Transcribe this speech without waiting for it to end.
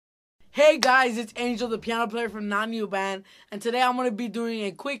Hey guys, it's Angel, the piano player from Not New Band, and today I'm going to be doing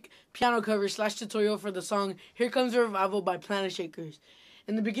a quick piano cover / tutorial for the song Here Comes a Revival by Planetshakers.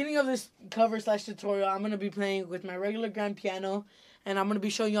 In the beginning of this cover / tutorial, I'm going to be playing with my regular grand piano, and I'm going to be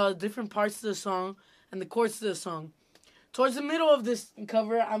showing y'all the different parts of the song and the chords to the song. Towards the middle of this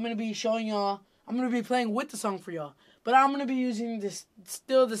cover, I'm going to be showing y'all, I'm going to be playing with the song for y'all, but I'm going to be using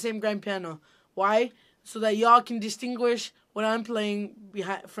still the same grand piano. Why? So that y'all can distinguish what I'm playing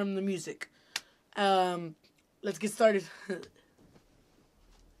from the music. Let's get started.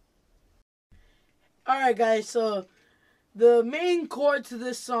 Alright guys, so the main chord to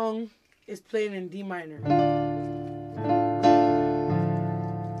this song is played in D minor.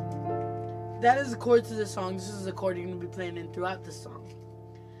 That is the chord to this song. This is the chord you're going to be playing in throughout the song.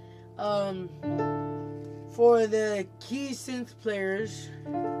 For the key synth players,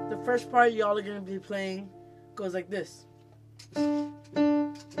 the first part y'all are going to be playing goes like this.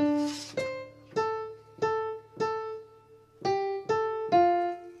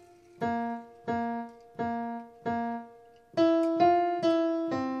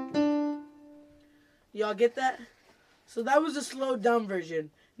 Y'all get that? So that was a slowed down version.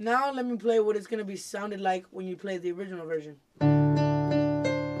 Now let me play what it's going to be sounded like when you play the original version.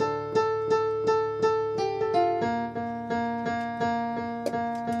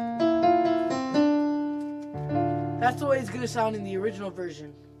 That's the way it's going to sound in the original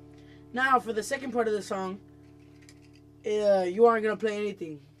version. Now, for the second part of the song, you aren't going to play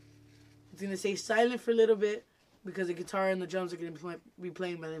anything. It's going to stay silent for a little bit because the guitar and the drums are going to be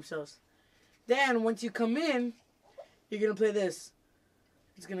playing by themselves. Then, once you come in, you're going to play this.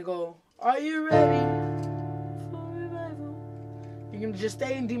 It's going to go, are you ready for revival? You're going to just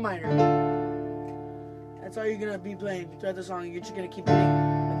stay in D minor. That's all you're going to be playing throughout the song. You're just going to keep hitting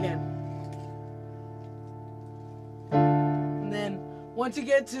again. Once you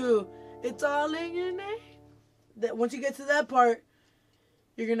get to "It's All in Your Name," once you get to that part,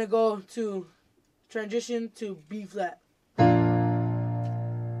 you're gonna go to transition to B flat.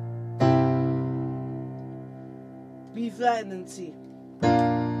 B flat and then C.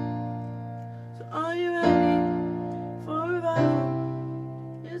 So are you ready for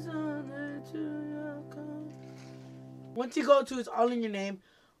revival? It's on there to your call. Once you go to "It's All in Your Name,"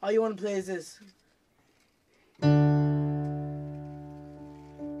 all you want to play is this.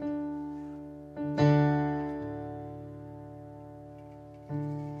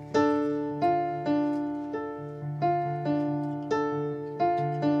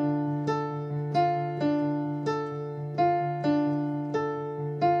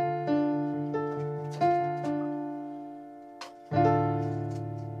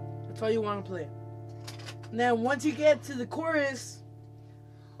 That's all you want to play. Now, once you get to the chorus,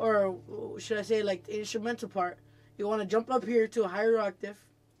 or should I say like the instrumental part, you want to jump up here to a higher octave,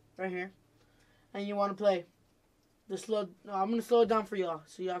 right here, and you want to play the slow. No, I'm going to slow it down for y'all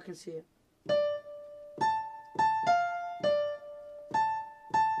so y'all can see it.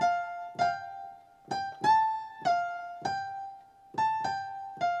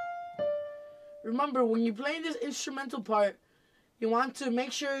 Remember, when you're playing this instrumental part, you want to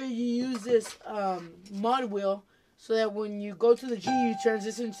make sure you use this mod wheel so that when you go to the G, you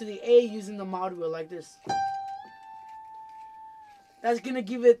transition to the A using the mod wheel like this. That's going to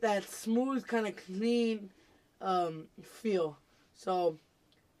give it that smooth, kind of clean feel. So,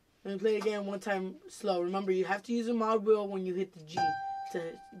 let me play it again one time slow. Remember, you have to use a mod wheel when you hit the G to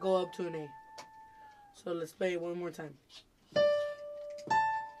go up to an A. So, let's play it one more time.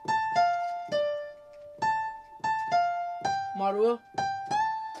 Mod wheel.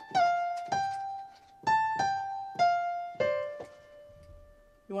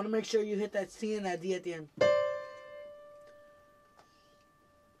 You want to make sure you hit that C and that D at the end.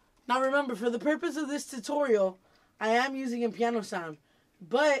 Now remember, for the purpose of this tutorial, I am using a piano sound,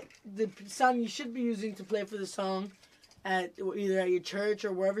 but the sound you should be using to play for the song at either at your church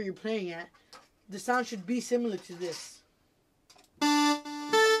or wherever you're playing at, the sound should be similar to this.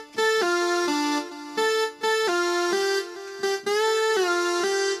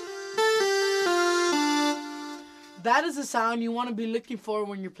 That is the sound you want to be looking for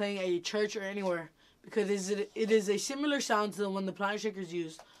when you're playing at your church or anywhere, because it is a similar sound to the one the Planetshakers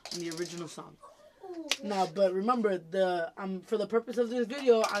used in the original song. Now, but remember, for the purpose of this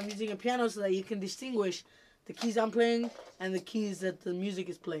video, I'm using a piano so that you can distinguish the keys I'm playing and the keys that the music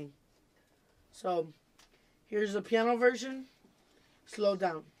is playing. So, here's the piano version, slowed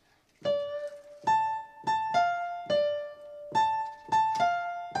down.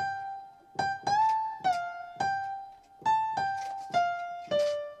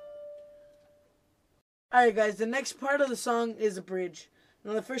 Alright guys, the next part of the song is a bridge.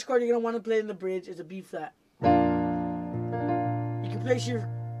 Now the first chord you're going to want to play in the bridge is a B flat. You can place your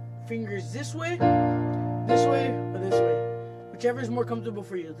fingers this way, or this way. Whichever is more comfortable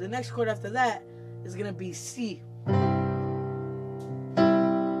for you. The next chord after that is going to be C.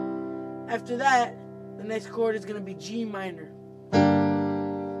 After that, the next chord is going to be G minor.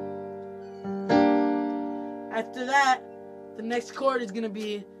 After that, the next chord is going to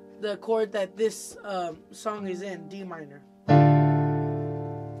be the chord that this song is in, D minor.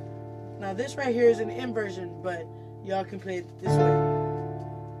 Now this right here is an inversion, but y'all can play it this way.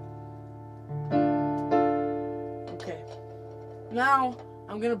 Okay. Now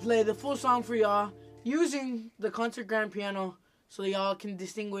I'm going to play the full song for y'all using the concert grand piano so y'all can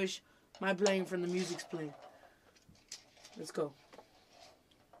distinguish my playing from the music's playing. Let's go.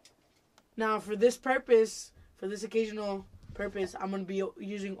 Now for this purpose, for this occasional purpose, I'm going to be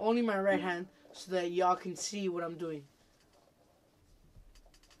using only my right hand so that y'all can see what I'm doing.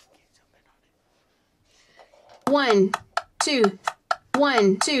 1, 2,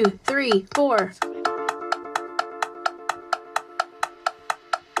 1, 2, 3, 4.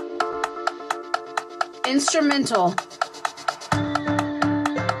 Instrumental.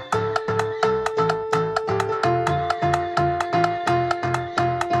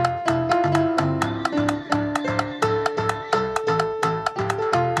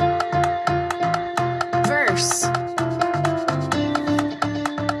 Verse.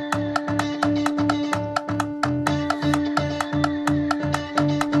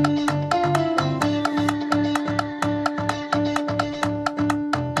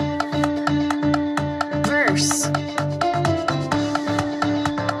 Verse.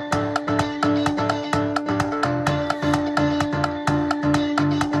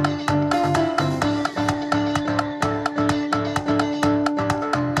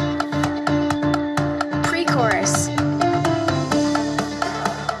 Pre-chorus.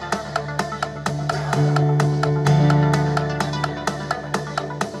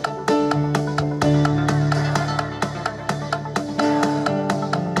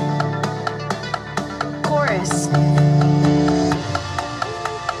 Chorus.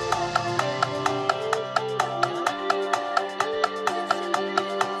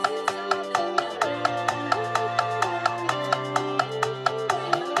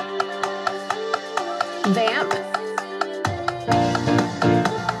 Vamp.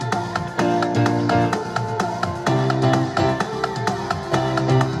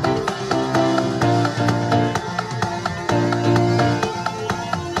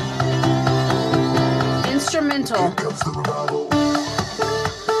 Instrumental.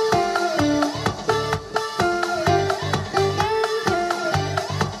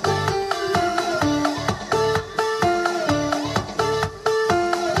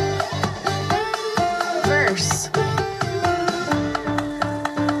 Verse.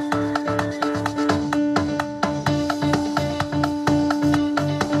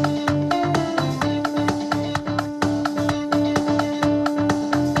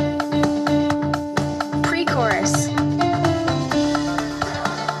 Pre-chorus.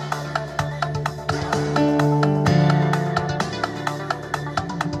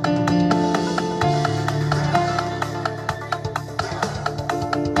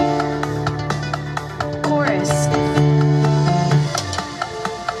 Chorus.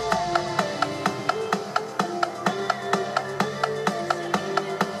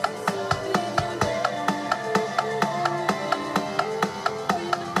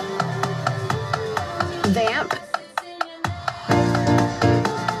 Vamp.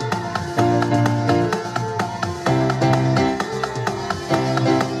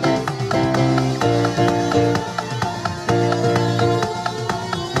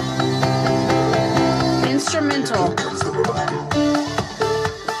 Instrumental.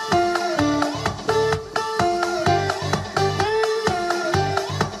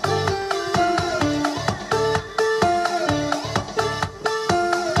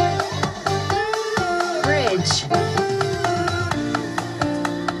 Bridge.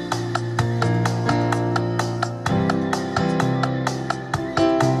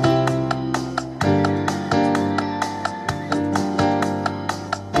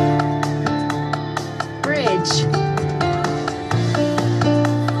 Bridge.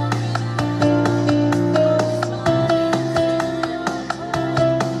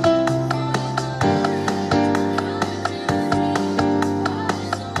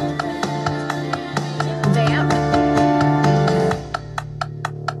 Vamp.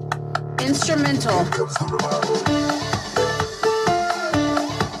 Instrumental.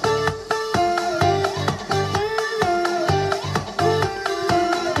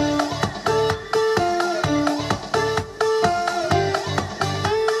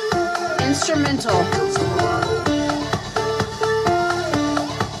 Instrumental.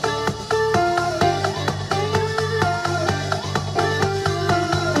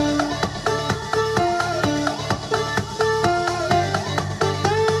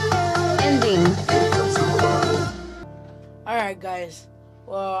 Ending. Alright, guys.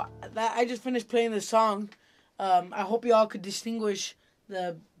 Well, I just finished playing the song. I hope y'all could distinguish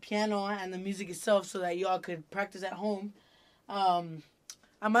the piano and the music itself so that y'all could practice at home.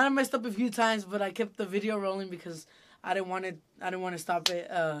 I might have messed up a few times, but I kept the video rolling because I didn't want to stop it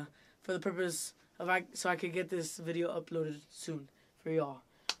for the purpose of so I could get this video uploaded soon for y'all.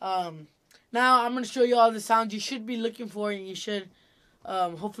 Now I'm gonna show you all the sounds you should be looking for, and you should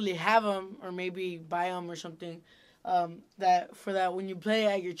hopefully have them or maybe buy them or something. That when you play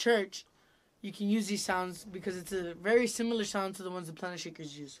at your church, you can use these sounds because it's a very similar sound to the ones the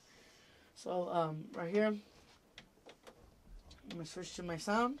Planetshakers use. So right here, I'm gonna switch to my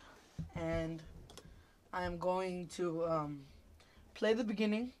sound, and I'm going to play the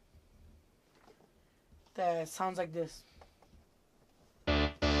beginning. That sounds like this.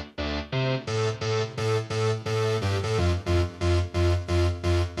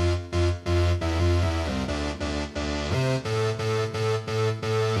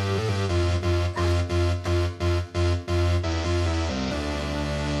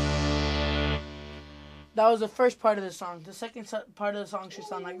 That was the first part of the song. The second part of the song should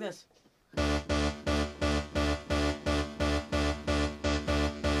sound like this.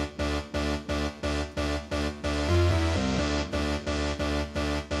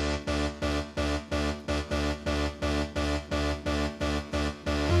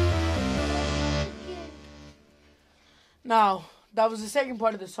 Now, that was the second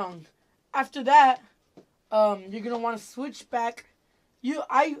part of the song. After that, you're gonna want to switch back.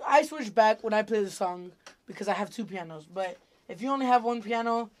 I switch back when I play the song because I have two pianos. But if you only have one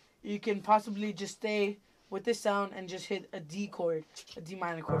piano, you can possibly just stay with this sound and just hit a D chord, a D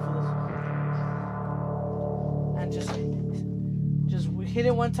minor chord for this, and just hit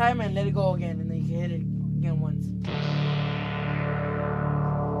it one time and let it go again, and then you can hit it again once.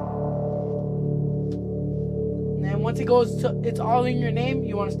 And then once it goes to it's all in your name,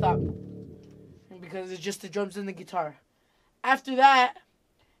 you want to stop, and because it's just the drums and the guitar. After that,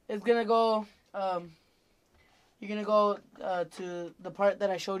 it's gonna go. You're gonna go to the part that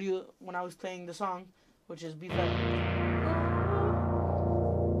I showed you when I was playing the song, which is B flat.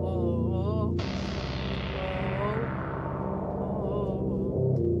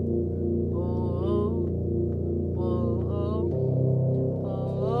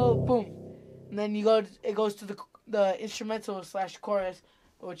 Boom, and then you go. It goes to the instrumental / chorus,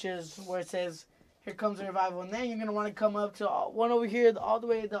 which is where it says, "Here comes the revival," and then you're gonna want to come up to one over here, all the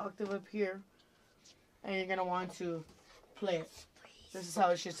way the octave up here, and you're gonna want to play it. This is how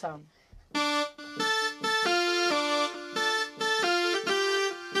it should sound.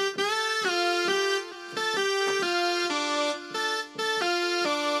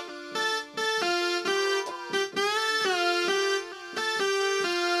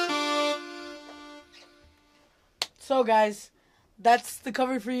 So guys, that's the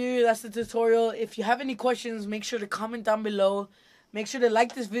cover for you. That's the tutorial. If you have any questions, make sure to comment down below. Make sure to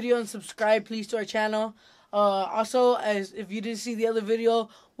like this video and subscribe, please, to our channel. Also, as if you didn't see the other video,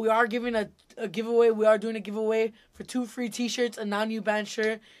 we are giving a giveaway. We are doing a giveaway for 2 free T-shirts, a Now New Band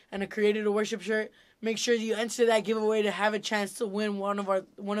shirt, and a Created to Worship shirt. Make sure you enter that giveaway to have a chance to win one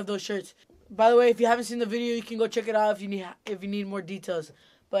of those shirts. By the way, if you haven't seen the video, you can go check it out if you need more details.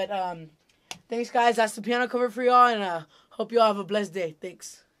 But thanks, guys. That's the piano cover for y'all, and hope y'all have a blessed day.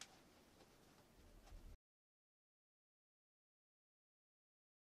 Thanks.